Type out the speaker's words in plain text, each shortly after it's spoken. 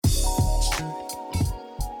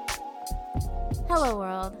Hello,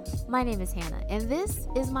 world. My name is Hannah, and this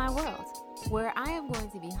is my world, where I am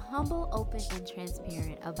going to be humble, open, and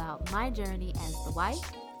transparent about my journey as the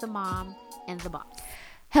wife, the mom, and the boss.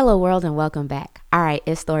 Hello, world, and welcome back. All right,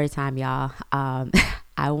 it's story time, y'all.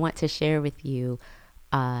 I want to share with you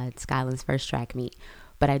Skyland's first track meet,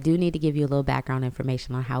 but I do need to give you a little background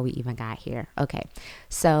information on how we even got here. Okay,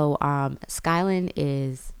 so Skyland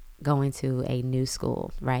is going to a new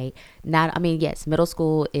school, right? Yes, middle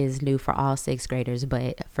school is new for all sixth graders,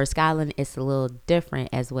 but for Skyland, it's a little different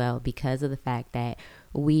as well because of the fact that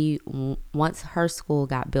once her school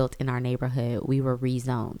got built in our neighborhood, we were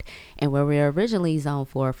rezoned, and where we were originally zoned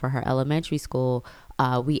for her elementary school,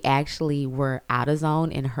 we actually were out of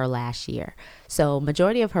zone in her last year. So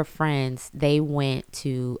majority of her friends, they went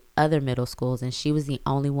to other middle schools, and she was the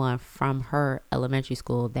only one from her elementary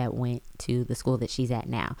school that went to the school that she's at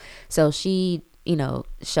now. So she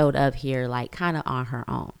showed up here like kind of on her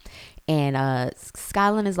own. And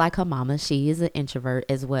Skyland is like her mama. She is an introvert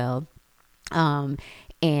as well.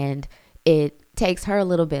 And it takes her a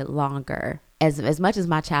little bit longer. As much as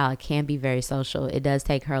my child can be very social, it does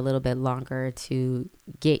take her a little bit longer to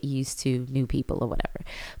get used to new people or whatever.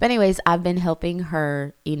 But anyways, I've been helping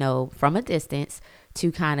her, from a distance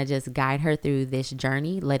to kind of just guide her through this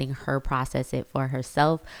journey, letting her process it for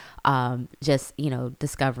herself,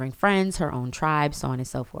 discovering friends, her own tribe, so on and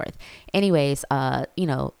so forth. Anyways,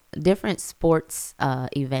 different sports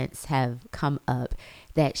events have come up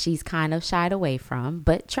that she's kind of shied away from,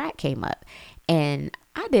 but track came up. And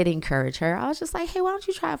I did encourage her. I was just like, hey, why don't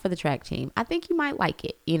you try out for the track team? I think you might like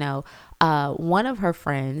it. One of her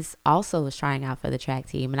friends also was trying out for the track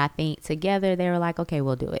team. And I think together they were like, okay,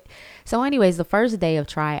 we'll do it. So anyways, the first day of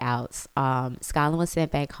tryouts, Skyland was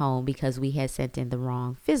sent back home because we had sent in the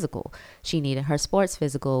wrong physical. She needed her sports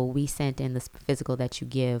physical. We sent in the physical that you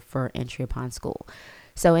give for entry upon school.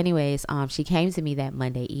 So anyways, she came to me that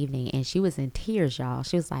Monday evening and she was in tears, y'all.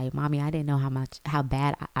 She was like, Mommy, I didn't know how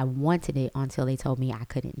bad I wanted it until they told me I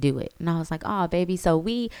couldn't do it. And I was like, oh, baby. So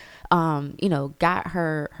we, got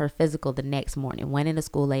her physical the next morning, went into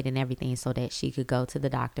school late and everything so that she could go to the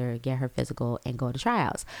doctor, get her physical and go to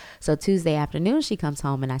tryouts. So Tuesday afternoon, she comes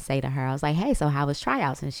home and I say to her, I was like, hey, so how was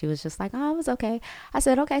tryouts? And she was just like, oh, it was okay. I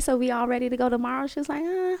said, okay, so we all ready to go tomorrow? She was like,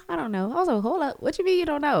 I don't know. I was like, hold up. What you mean you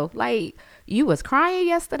don't know? Like, you was crying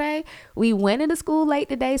yesterday. We went into school late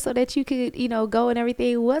today so that you could, go and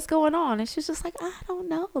everything. What's going on? And she's just like, I don't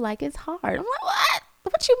know. Like, it's hard. I'm like, what?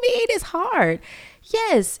 What you mean it's hard?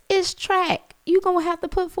 Yes, it's track. You gonna have to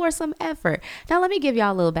put forth some effort. Now, let me give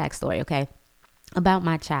y'all a little backstory, okay, about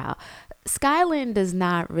my child. Skyland does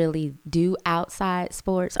not really do outside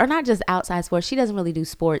sports, or not just outside sports. She doesn't really do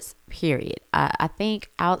sports, period. I think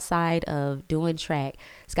outside of doing track,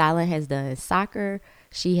 Skyland has done soccer.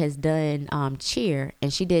 She has done cheer,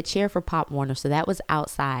 and she did cheer for Pop Warner. So that was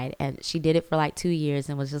outside, and she did it for like 2 years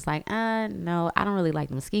and was just like, no, I don't really like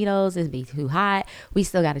the mosquitoes. It'd be too hot. We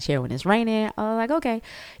still got to cheer when it's raining. I was like, okay,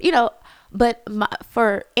 but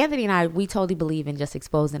for Anthony and I, we totally believe in just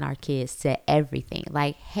exposing our kids to everything.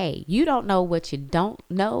 Like, hey, you don't know what you don't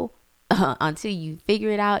know until you figure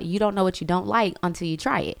it out. You don't know what you don't like until you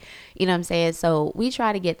try it. You know what I'm saying? So we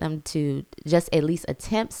try to get them to just at least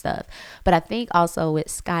attempt stuff. But I think also with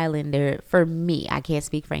Skylander, for me, I can't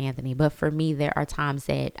speak for Anthony, but for me, there are times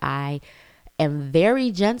that I am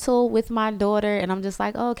very gentle with my daughter and I'm just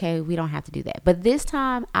like, oh, okay, we don't have to do that. But this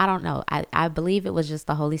time, I don't know. I believe it was just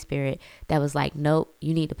the Holy Spirit that was like, nope,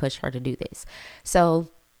 you need to push her to do this. So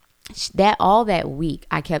that week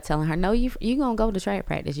I kept telling her, no, you gonna go to track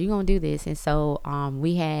practice, you gonna do this. And so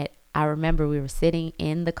I remember we were sitting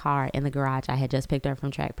in the car in the garage. I had just picked her up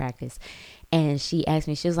from track practice and she asked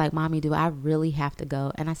me, she was like, Mommy, do I really have to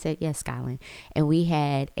go? And I said, yes, Skyland. And we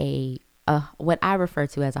had a what I refer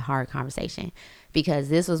to as a hard conversation, because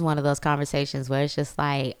this was one of those conversations where it's just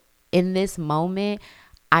like, in this moment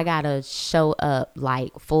I gotta show up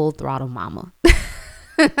like full throttle mama.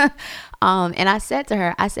 And I said to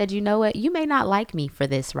her, I said, you know what? You may not like me for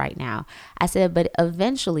this right now. I said, but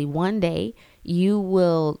eventually one day you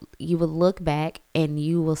will look back and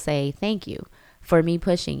you will say, thank you for me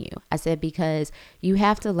pushing you. I said, because you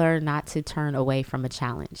have to learn not to turn away from a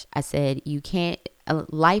challenge. I said, you can't,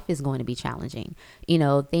 life is going to be challenging.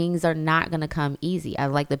 Things are not going to come easy. I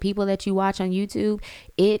like the people that you watch on YouTube.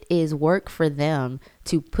 It is work for them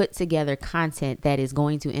to put together content that is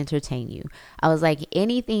going to entertain you. I was like,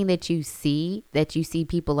 anything that you see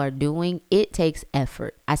people are doing, it takes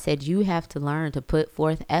effort. I said, you have to learn to put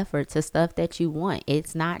forth effort to stuff that you want.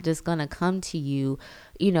 It's not just going to come to you,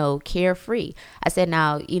 carefree. I said,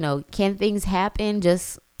 now, can things happen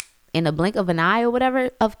just in a blink of an eye or whatever?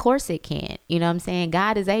 Of course it can. You know what I'm saying?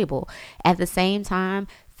 God is able. At the same time,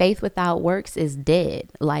 faith without works is dead.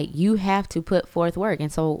 Like, you have to put forth work.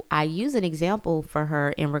 And so I use an example for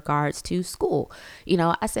her in regards to school. You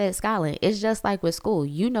know, I said, Skyland, it's just like with school.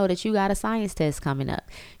 You know that you got a science test coming up.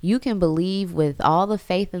 You can believe with all the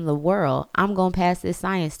faith in the world, I'm going to pass this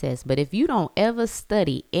science test. But if you don't ever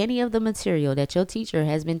study any of the material that your teacher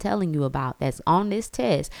has been telling you about that's on this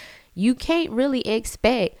test, you can't really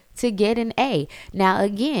expect to get an A. Now,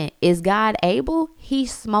 again, is God able? He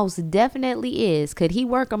most definitely is. Could he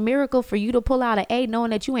work a miracle for you to pull out an A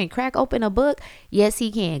knowing that you ain't crack open a book? Yes,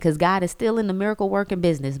 he can, because God is still in the miracle working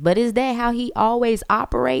business. But is that how he always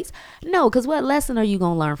operates? No, because what lesson are you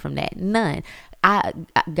going to learn from that? None.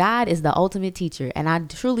 God is the ultimate teacher, and I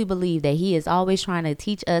truly believe that he is always trying to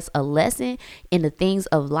teach us a lesson in the things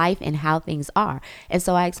of life and how things are. And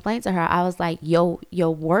so I explained to her, I was like, your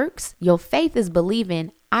works, your faith is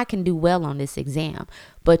believing I can do well on this exam,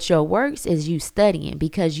 but your works is you studying,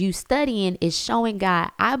 because you studying is showing God,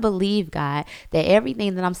 I believe, God, that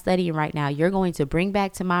everything that I'm studying right now, you're going to bring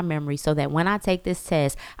back to my memory so that when I take this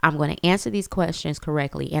test, I'm going to answer these questions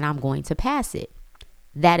correctly and I'm going to pass it.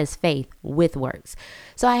 That is faith with works.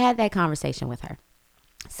 So I had that conversation with her.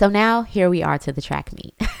 So now here we are to the track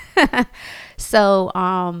meet. So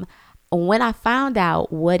when I found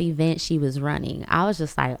out what event she was running, I was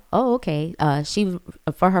just like, oh, okay. She,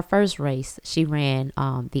 for her first race, she ran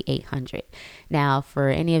the 800. Now, for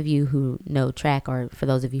any of you who know track, or for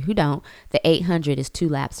those of you who don't, the 800 is 2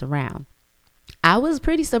 laps around. I was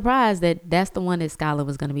pretty surprised that that's the one that Skylar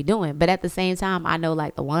was going to be doing. But at the same time, I know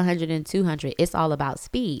like the 100 and 200, it's all about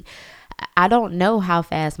speed. I don't know how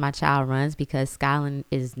fast my child runs, because Skylar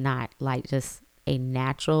is not like just a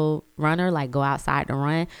natural runner, like go outside to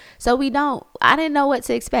run. So I didn't know what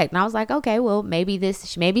to expect. And I was like, okay, well, maybe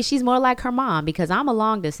she's more like her mom, because I'm a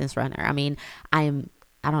long distance runner. I mean, I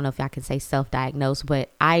don't know if I can say self-diagnosed,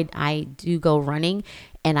 but I do go running,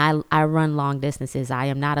 and I run long distances. I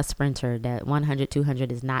am not a sprinter. That 100,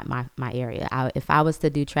 200 is not my area. If I was to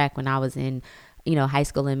do track when I was in, high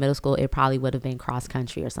school and middle school, it probably would have been cross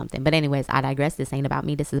country or something. But anyways, I digress. This ain't about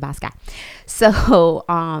me. This is about Sky. So,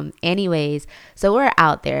 so we're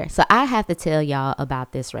out there. So I have to tell y'all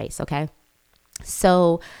about this race. Okay.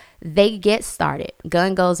 So they get started.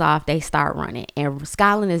 Gun goes off. They start running. And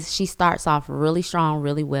Skyland she starts off really strong,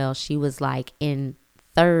 really well. She was like in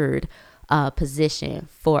third position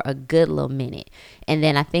for a good little minute. And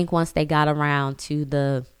then I think once they got around to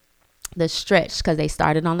the stretch, because they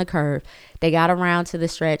started on the curve, they got around to the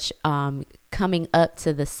stretch, coming up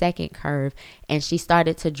to the second curve, and she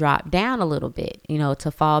started to drop down a little bit,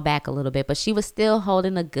 to fall back a little bit, but she was still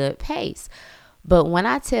holding a good pace. But when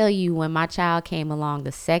I tell you, when my child came along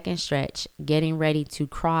the second stretch, getting ready to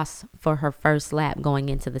cross for her first lap, going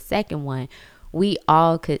into the second one, we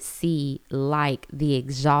all could see like the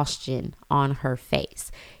exhaustion on her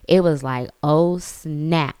face. It was like, oh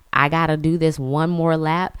snap, I got to do this one more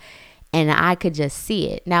lap. And I could just see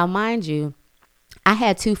it. Now, mind you, I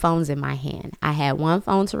had 2 phones in my hand. I had one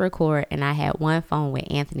phone to record, and I had one phone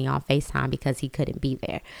with Anthony on FaceTime because he couldn't be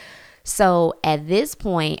there. So at this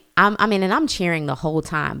point, I'm cheering the whole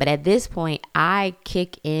time. But at this point, I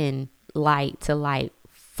kick in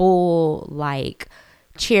full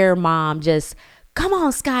cheer mom, just come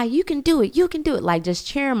on, Sky, you can do it. You can do it. Like just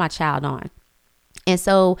cheering my child on. And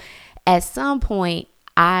so at some point,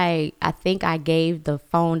 I think I gave the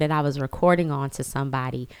phone that I was recording on to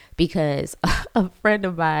somebody, because a friend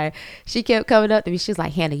of mine, she kept coming up to me. She was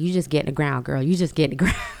like, Hannah, you just get in the ground, girl. You just get in the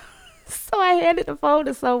ground. So I handed the phone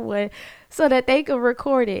to someone so that they could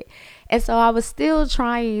record it. And so I was still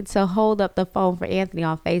trying to hold up the phone for Anthony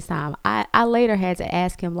on FaceTime. I later had to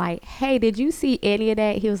ask him, like, hey, did you see any of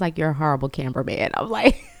that? He was like, you're a horrible cameraman. I'm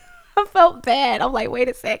like, I felt bad. I'm like, wait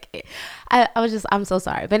a second. I'm so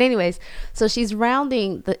sorry. But anyways, so she's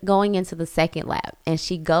going into the second lap, and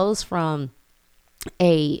she goes from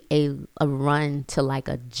a run to like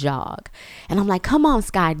a jog. And I'm like, come on,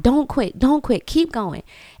 Sky, don't quit, keep going.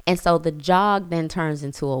 And so the jog then turns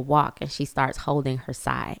into a walk, and she starts holding her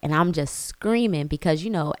side. And I'm just screaming because,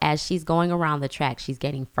 as she's going around the track, she's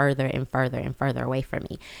getting further and further and further away from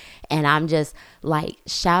me. And I'm just like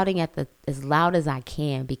shouting as loud as I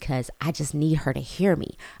can, because I just need her to hear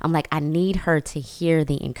me. I'm like, I need her to hear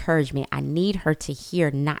the encouragement. I need her to hear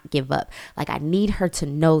not give up. Like, I need her to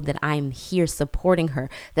know that I'm here supporting her,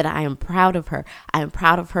 that I am proud of her. I am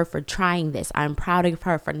proud of her for trying this. I'm proud of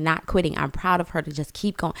her for not quitting. I'm proud of her to just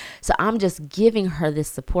keep going. So I'm just giving her this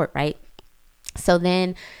support, right? So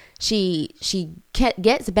then she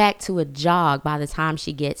gets back to a jog by the time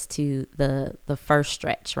she gets to the first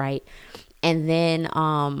stretch, right? And then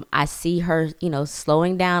I see her,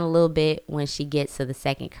 slowing down a little bit when she gets to the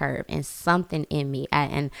second curve. And something in me,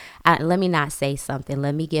 let me not say something.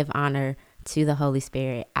 Let me give honor to the Holy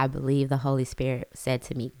Spirit. I believe the Holy Spirit said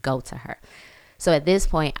to me, go to her. So at this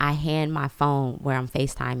point, I hand my phone where I'm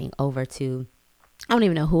FaceTiming over to, I don't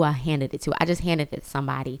even know who I handed it to. I just handed it to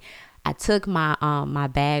somebody. I took my my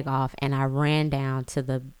bag off and I ran down to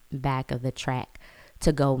the back of the track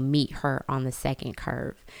to go meet her on the second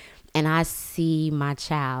curve. And I see my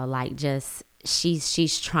child like just,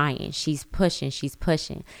 she's trying, she's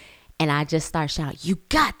pushing. And I just start shouting, you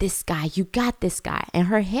got this guy, you got this guy. And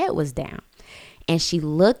her head was down. And she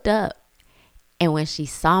looked up. And when she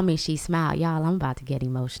saw me, she smiled. Y'all, I'm about to get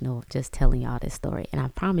emotional just telling y'all this story. And I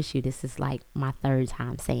promise you, this is like my third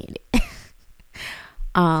time saying it.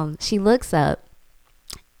 She looks up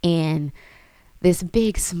and this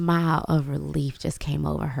big smile of relief just came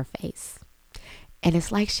over her face. And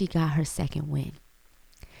it's like she got her second win.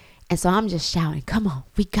 And so I'm just shouting, come on,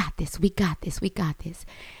 we got this, we got this, we got this.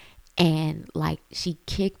 And like she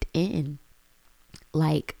kicked in,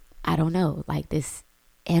 like, I don't know, like this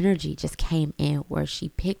energy just came in where she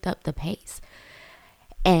picked up the pace.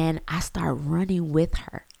 And I start running with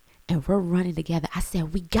her and we're running together. I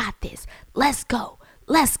said, we got this. Let's go.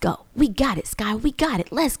 Let's go. We got it, Sky. We got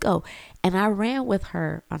it. Let's go. And I ran with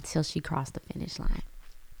her until she crossed the finish line.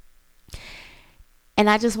 And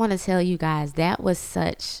I just want to tell you guys, that was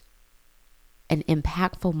such an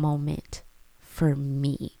impactful moment for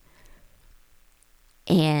me.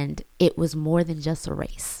 And it was more than just a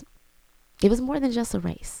race. It was more than just a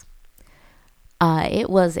race. It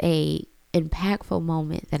was a impactful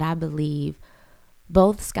moment that I believe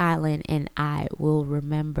both Skylin and I will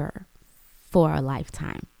remember for a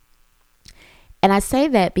lifetime. And I say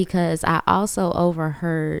that because I also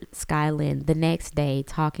overheard Skylin the next day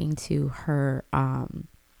talking to her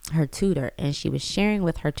her tutor, and she was sharing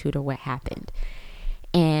with her tutor what happened.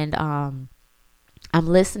 And I'm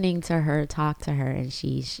listening to her talk to her, and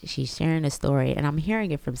she's sharing a story, and I'm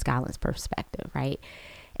hearing it from Skylin's perspective, right?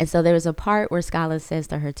 And so there was a part where Skylin says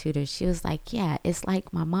to her tutor, she was like, yeah, it's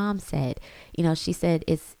like my mom said, she said,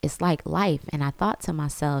 it's like life. And I thought to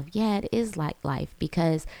myself, yeah, it is like life,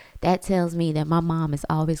 because that tells me that my mom is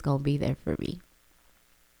always going to be there for me.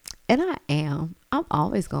 And I'm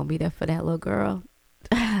always going to be there for that little girl.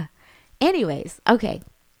 Anyways, okay.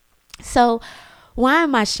 So why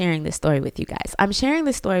am I sharing this story with you guys? I'm sharing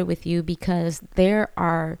this story with you because there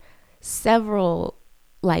are several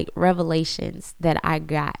revelations that I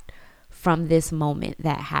got from this moment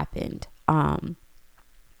that happened on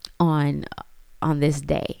this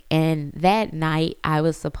day. And that night I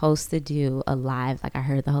was supposed to do a live. I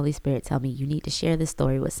heard the Holy Spirit tell me, you need to share this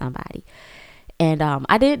story with somebody. And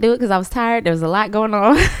I didn't do it because I was tired. There was a lot going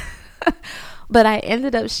on. But I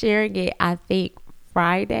ended up sharing it, I think,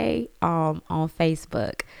 Friday on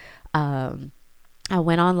Facebook. I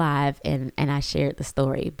went on live and I shared the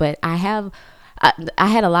story. But I had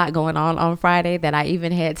a lot going on Friday that I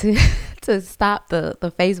even had to stop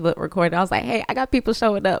the Facebook recording. I was like, hey, I got people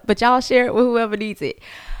showing up, but y'all share it with whoever needs it.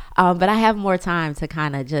 But I have more time to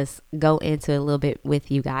kind of just go into a little bit with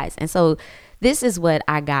you guys. And so this is what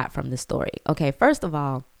I got from the story. Okay, first of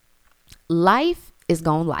all, life is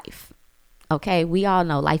gonna life. Okay, we all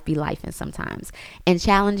know life be life, and sometimes, and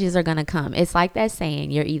challenges are going to come. It's like that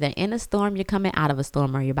saying, you're either in a storm, you're coming out of a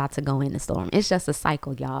storm, or you're about to go in a storm. It's just a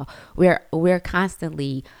cycle, y'all. We're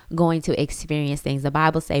constantly going to experience things. The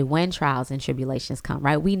Bible say when trials and tribulations come,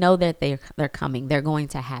 right? We know that they're coming. They're going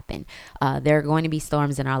to happen. There are going to be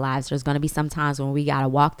storms in our lives. There's going to be some times when we got to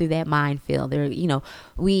walk through that minefield. Things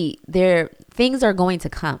are going to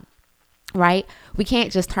come. Right? We can't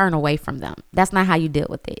just turn away from them. That's not how you deal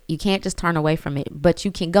with it. You can't just turn away from it, but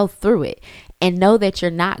you can go through it and know that you're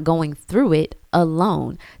not going through it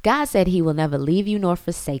alone. God said he will never leave you nor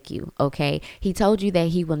forsake you. Okay. He told you that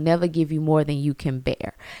he will never give you more than you can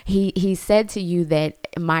bear. He said to you that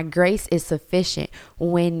my grace is sufficient.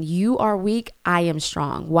 When you are weak, I am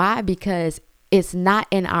strong. Why? Because it's not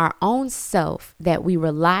in our own self that we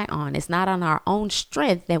rely on. It's not on our own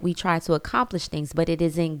strength that we try to accomplish things, but it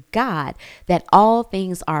is in God that all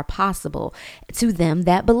things are possible to them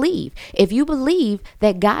that believe. If you believe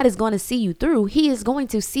that God is going to see you through, he is going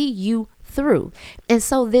to see you through. And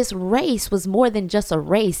so this race was more than just a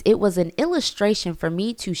race. It was an illustration for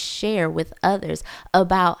me to share with others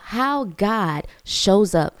about how God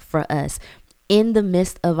shows up for us in the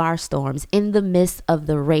midst of our storms, in the midst of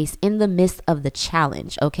the race, in the midst of the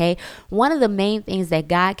challenge, okay? One of the main things that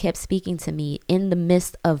God kept speaking to me in the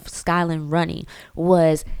midst of Skylin running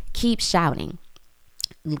was keep shouting.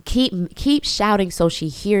 Keep shouting so she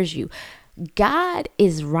hears you. God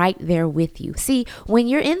is right there with you. See, when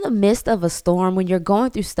you're in the midst of a storm, when you're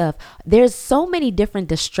going through stuff, there's so many different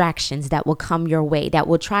distractions that will come your way that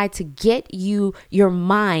will try to get your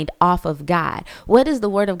mind off of God. What does the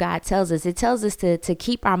word of God tells us? It tells us to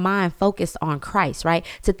keep our mind focused on Christ, right?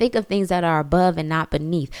 To think of things that are above and not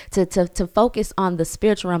beneath, to focus on the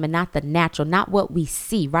spiritual realm and not the natural, not what we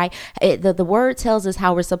see, right? The word tells us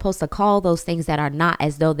how we're supposed to call those things that are not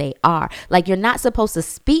as though they are. Like, you're not supposed to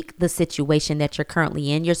speak the situation that you're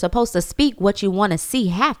currently in. You're supposed to speak what you want to see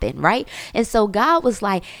happen, right? And so God was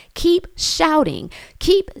like, keep shouting,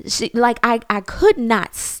 I could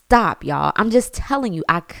not stop, y'all. I'm just telling you,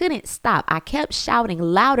 I couldn't stop. I kept shouting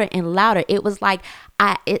louder and louder. It was like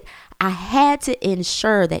I had to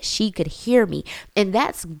ensure that she could hear me. And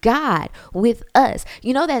that's God with us.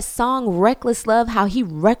 You know that song, Reckless Love, how he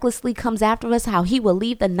recklessly comes after us, how he will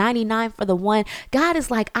leave the 99 for the one. God is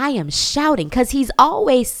like, I am shouting, because he's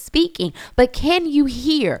always speaking. But can you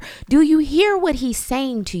hear? Do you hear what he's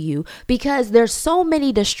saying to you? Because there's so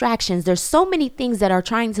many distractions. There's so many things that are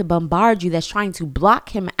trying to bombard you, that's trying to block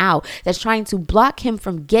him out, that's trying to block him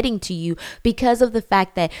from getting to you, because of the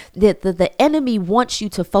fact that the enemy wants you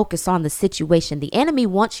to focus on the situation. The enemy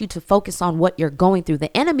wants you to focus on what you're going through.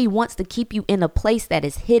 The enemy wants to keep you in a place that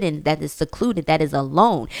is hidden, that is secluded, that is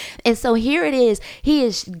alone. And so here it is.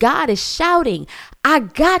 God is shouting, I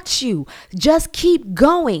got you. Just keep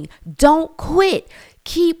going. Don't quit.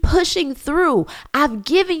 Keep pushing through. I've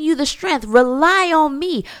given you the strength. Rely on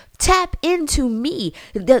me. Tap into me.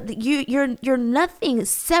 You're nothing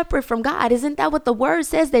separate from God. Isn't that what the word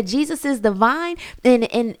says? That Jesus is the vine,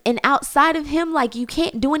 and outside of him, like, you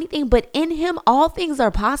can't do anything, but in him all things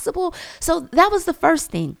are possible. So that was the first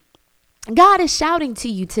thing. God is shouting to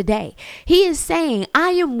you today. He is saying, I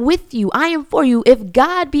am with you. I am for you. If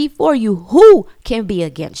God be for you, who can be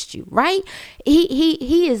against you, right?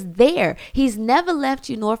 He is there. He's never left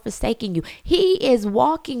you nor forsaken you. He is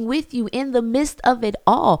walking with you in the midst of it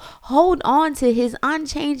all. Hold on to his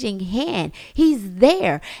unchanging hand. He's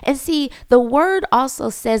there. And see, the word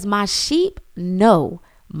also says, my sheep know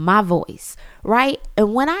my voice, right?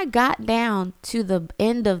 And when I got down to the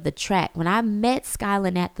end of the track, when I met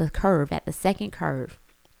Skyland at the second curve,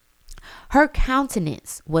 her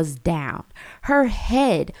countenance was down. Her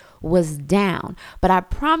head was down. But I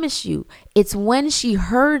promise you, it's when she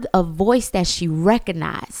heard a voice that she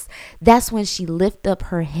recognized, that's when she lifted up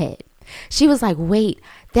her head. She was like, wait,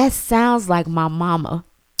 that sounds like my mama.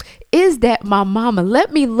 Is that my mama?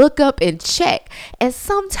 Let me look up and check. And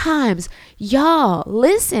sometimes, y'all,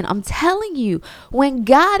 listen, I'm telling you, when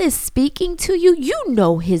God is speaking to you, you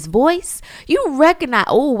know his voice. You recognize,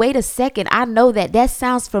 oh, wait a second, I know that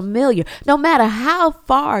sounds familiar. No matter how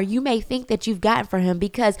far you may think that you've gotten from him,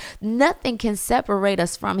 because nothing can separate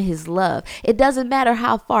us from his love. It doesn't matter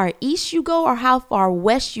how far east you go or how far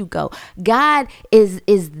west you go. God is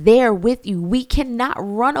there with you. We cannot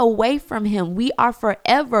run away from him. We are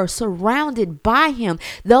forever surrounded by him.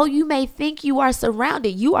 Though you may think you are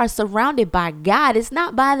surrounded by God. It's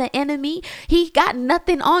not by the enemy. He got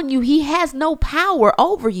nothing on you. He has no power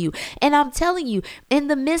over you. And I'm telling you, in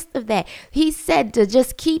the midst of that, he said to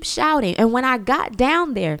just keep shouting. And when I got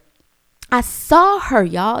down there, I saw her,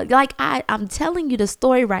 y'all. Like, I'm telling you the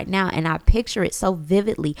story right now, and I picture it so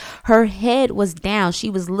vividly. Her head was down. She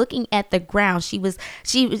was looking at the ground.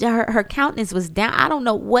 Her countenance was down. I don't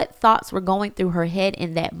know what thoughts were going through her head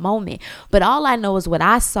in that moment, but all I know is what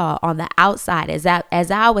I saw on the outside as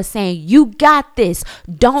I was saying, you got this.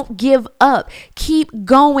 Don't give up. Keep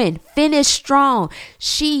going. Finish strong.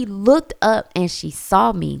 She looked up and she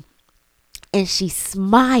saw me and she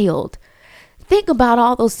smiled. Think about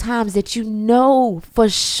all those times that you know for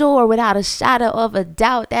sure, without a shadow of a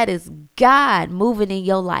doubt, that is God moving in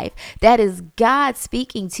your life. That is God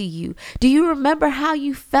speaking to you. Do you remember how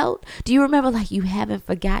you felt? Do you remember, like, you haven't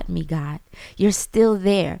forgotten me, God? You're still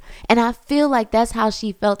there. And I feel like that's how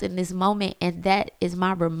she felt in this moment. And that is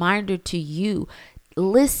my reminder to you.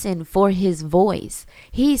 Listen for his voice.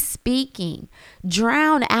 He's speaking.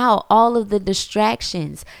 Drown out all of the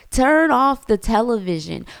distractions. Turn off the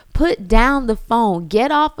television. Put down the phone. Get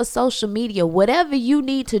off of social media. Whatever you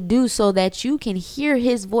need to do so that you can hear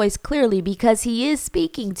his voice clearly, because he is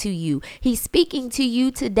speaking to you. He's speaking to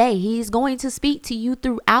you today. He's going to speak to you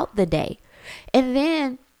throughout the day. And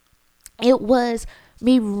then it was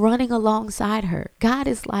me running alongside her. God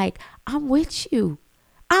is like, I'm with you.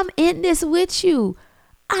 I'm in this with you.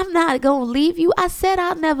 I'm not going to leave you. I said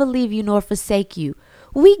I'll never leave you nor forsake you.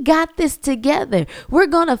 We got this together. We're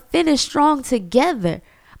going to finish strong together.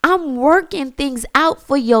 I'm working things out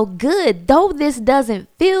for your good. Though this doesn't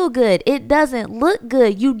feel good, it doesn't look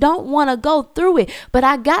good, you don't want to go through it, but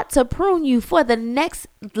I got to prune you for the next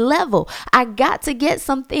level. I got to get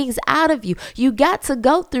some things out of you. You got to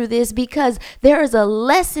go through this because there is a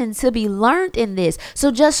lesson to be learned in this.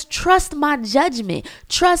 So just trust my judgment.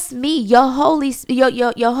 Trust me, your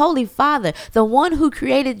holy Father, the one who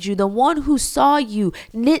created you, the one who saw you,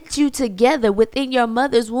 knit you together within your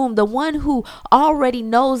mother's womb, the one who already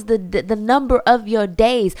knows the number of your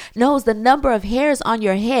days, knows the number of hairs on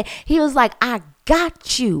your head. He was like, I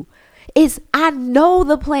got you. I know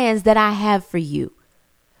the plans that I have for you.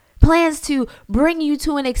 Plans to bring you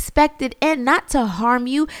to an expected end, not to harm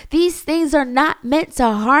you. These things are not meant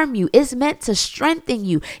to harm you. It's meant to strengthen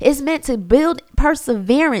you. It's meant to build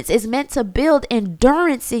perseverance. It's meant to build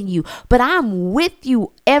endurance in you. But I'm with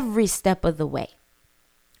you every step of the way.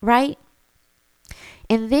 Right?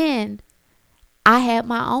 And then I had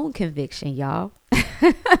my own conviction, y'all.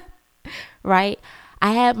 Right?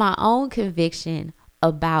 I had my own conviction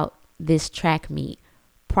about this track meet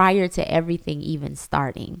prior to everything even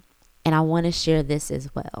starting. And I want to share this as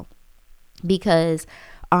well. Because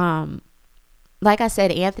like I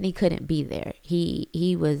said, Anthony couldn't be there.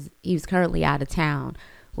 He was currently out of town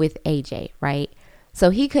with AJ, right? So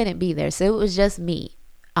he couldn't be there. So it was just me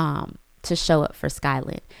to show up for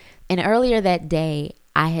Skyland. And earlier that day,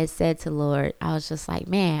 I had said to Lord, I was just like,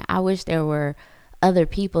 man, I wish there were other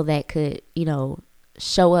people that could,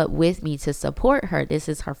 show up with me to support her. This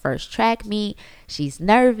is her first track meet. She's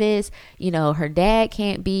nervous. Her dad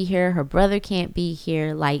can't be here. Her brother can't be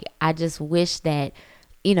here. Like, I just wish that,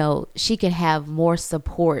 she could have more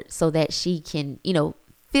support so that she can,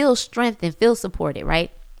 feel strength and feel supported, right?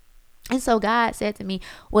 And so God said to me,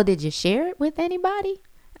 well, did you share it with anybody?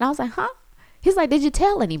 And I was like, huh? He's like, did you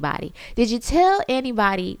tell anybody? Did you tell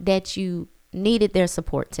anybody that you needed their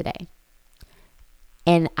support today?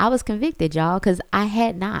 And I was convicted, y'all, because I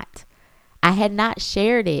had not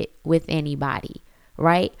shared it with anybody,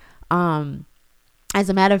 right? As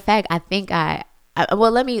a matter of fact, I think let me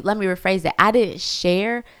rephrase that. I didn't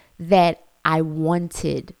share that I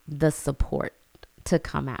wanted the support to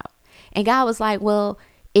come out. And God was like, well,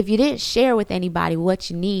 if you didn't share with anybody what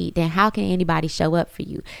you need, then how can anybody show up for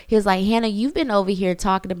you? He was like, Hannah, you've been over here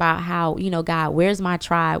talking about how, God, where's my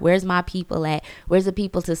tribe? Where's my people at? Where's the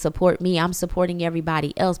people to support me? I'm supporting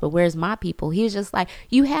everybody else, but where's my people? He was just like,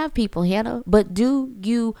 you have people, Hannah, but do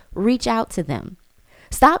you reach out to them?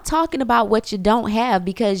 Stop talking about what you don't have,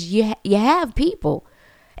 because you have people.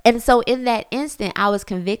 And so in that instant, I was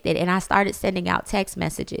convicted and I started sending out text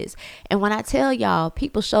messages. And when I tell y'all,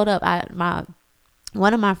 people showed up.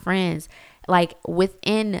 One of my friends, like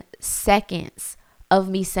within seconds of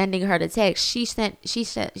me sending her the text, she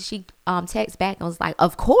texted back and was like,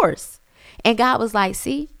 of course. And God was like,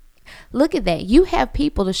 see, look at that. You have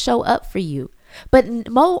people to show up for you. But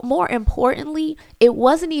more importantly, it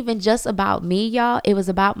wasn't even just about me, y'all. It was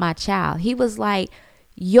about my child. He was like,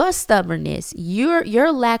 your stubbornness,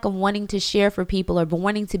 your lack of wanting to share for people or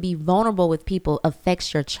wanting to be vulnerable with people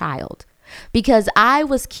affects your child. Because I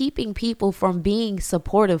was keeping people from being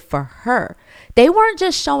supportive for her. They weren't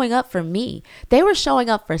just showing up for me. They were showing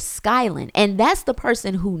up for Skyland. And that's the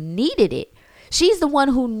person who needed it. She's the one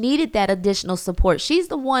who needed that additional support. She's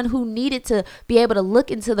the one who needed to be able to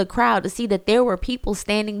look into the crowd to see that there were people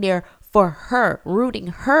standing there for her, rooting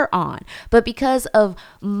her on. But because of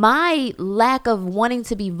my lack of wanting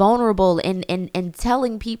to be vulnerable and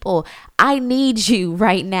telling people, I need you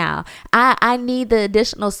right now. I need the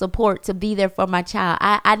additional support to be there for my child.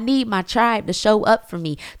 I need my tribe to show up for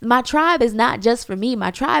me. My tribe is not just for me.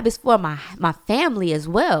 My tribe is for my family as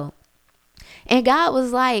well. And God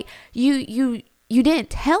was like, you didn't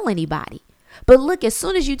tell anybody. But look, as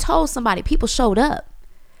soon as you told somebody, people showed up.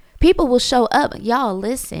 People will show up. Y'all,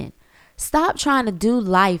 listen. Stop trying to do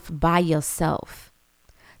life by yourself.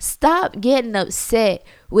 Stop getting upset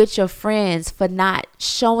with your friends for not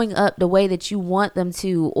showing up the way that you want them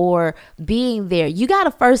to or being there. You got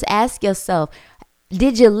to first ask yourself,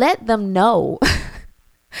 did you let them know?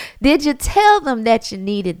 Did you tell them that you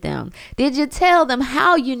needed them? Did you tell them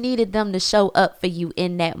how you needed them to show up for you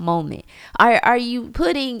in that moment? Are you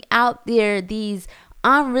putting out there these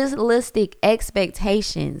unrealistic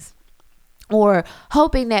expectations? Or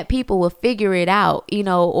hoping that people will figure it out,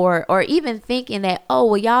 or even thinking that, oh,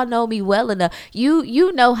 well, y'all know me well enough.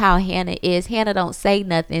 You know how Hannah is. Hannah don't say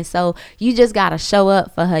nothing. So you just got to show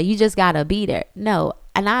up for her. You just got to be there. No.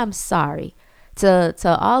 And I'm sorry to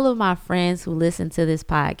all of my friends who listen to this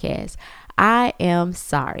podcast. I am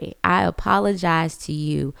sorry. I apologize to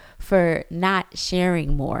you for not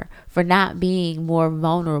sharing more, for not being more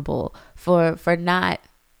vulnerable, for not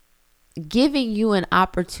giving you an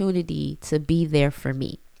opportunity to be there for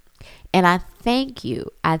me. And I thank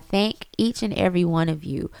you. I thank each and every one of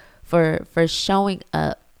you for showing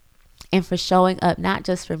up, and for showing up not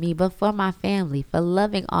just for me, but for my family, for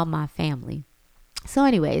loving all my family. So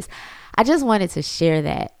anyways, I just wanted to share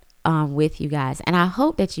that with you guys. And I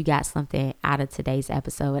hope that you got something out of today's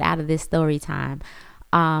episode, out of this story time.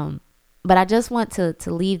 But I just want to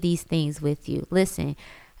leave these things with you. Listen,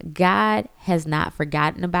 God has not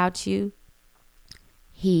forgotten about you.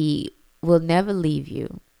 He will never leave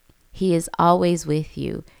you. He is always with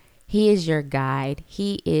you. He is your guide.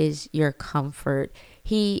 He is your comfort.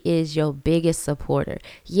 He is your biggest supporter.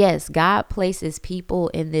 Yes, God places people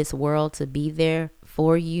in this world to be there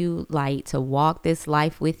for you, like to walk this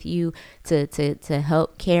life with you, to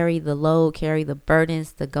help carry the load, carry the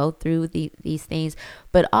burdens, to go through these things.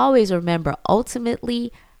 But always remember,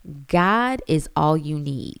 ultimately, God is all you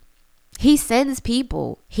need. He sends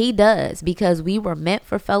people. He does, because we were meant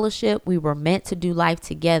for fellowship. We were meant to do life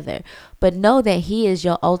together. But know that He is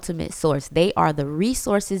your ultimate source. They are the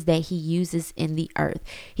resources that He uses in the earth.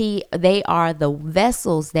 They are the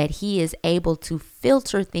vessels that He is able to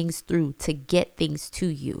filter things through to get things to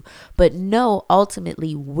you. But know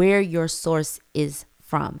ultimately where your source is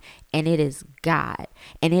from, and it is God.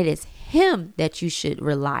 And it is Him that you should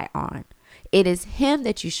rely on. It is Him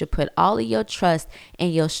that you should put all of your trust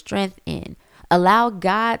and your strength in. Allow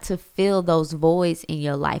God to fill those voids in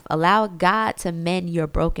your life. Allow God to mend your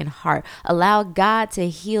broken heart. Allow God to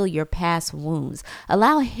heal your past wounds.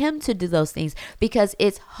 Allow Him to do those things, because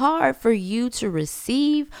it's hard for you to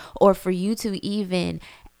receive, or for you to even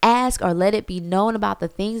ask or let it be known about the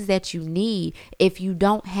things that you need if you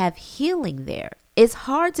don't have healing there. It's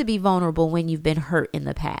hard to be vulnerable when you've been hurt in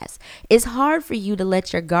the past. It's hard for you to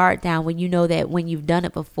let your guard down when you know that when you've done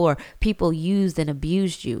it before, people used and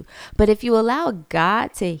abused you. But if you allow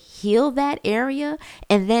God to heal that area,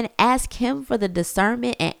 and then ask Him for the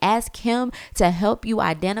discernment, and ask Him to help you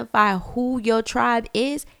identify who your tribe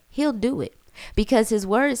is, He'll do it. Because His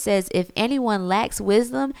word says, if anyone lacks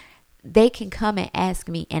wisdom, they can come and ask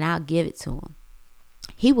me, and I'll give it to them.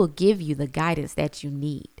 He will give you the guidance that you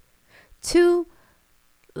need. 2,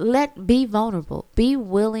 be vulnerable. Be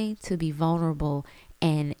willing to be vulnerable,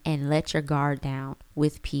 and let your guard down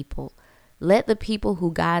with people. Let the people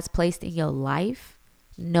who God's placed in your life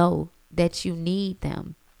know that you need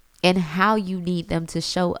them, and how you need them to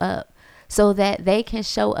show up, so that they can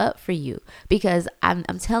show up for you. Because I'm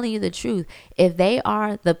telling you the truth, if they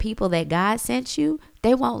are the people that God sent you,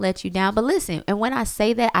 they won't let you down. But listen, and when I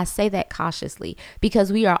say that cautiously,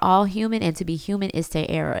 because we are all human, and to be human is to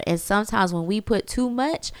err. And sometimes when we put too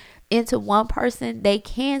much into one person, they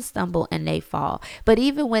can stumble and they fall. But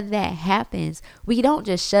even when that happens, we don't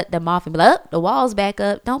just shut them off and be like, oh, the wall's back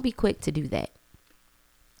up. Don't be quick to do that.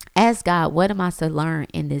 Ask God, what am I to learn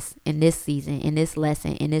in this season, in this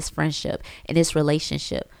lesson, in this friendship, in this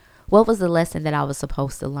relationship? What was the lesson that I was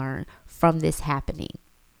supposed to learn from this happening?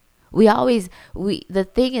 The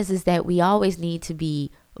thing is that we always need to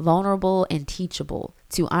be vulnerable and teachable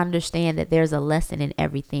to understand that there's a lesson in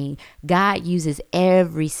everything. God uses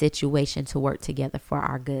every situation to work together for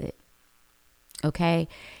our good. Okay?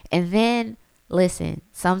 And then, listen,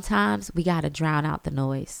 sometimes we got to drown out the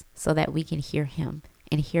noise so that we can hear Him,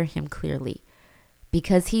 and hear Him clearly,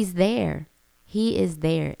 because He's there. He is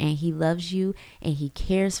there, and He loves you, and He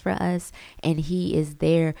cares for us, and He is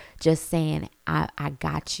there just saying, I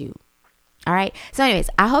got you. All right. So anyways,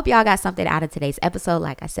 I hope y'all got something out of today's episode.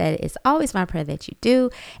 Like I said, it's always my prayer that you do.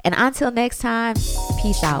 And until next time,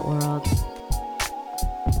 peace out, world.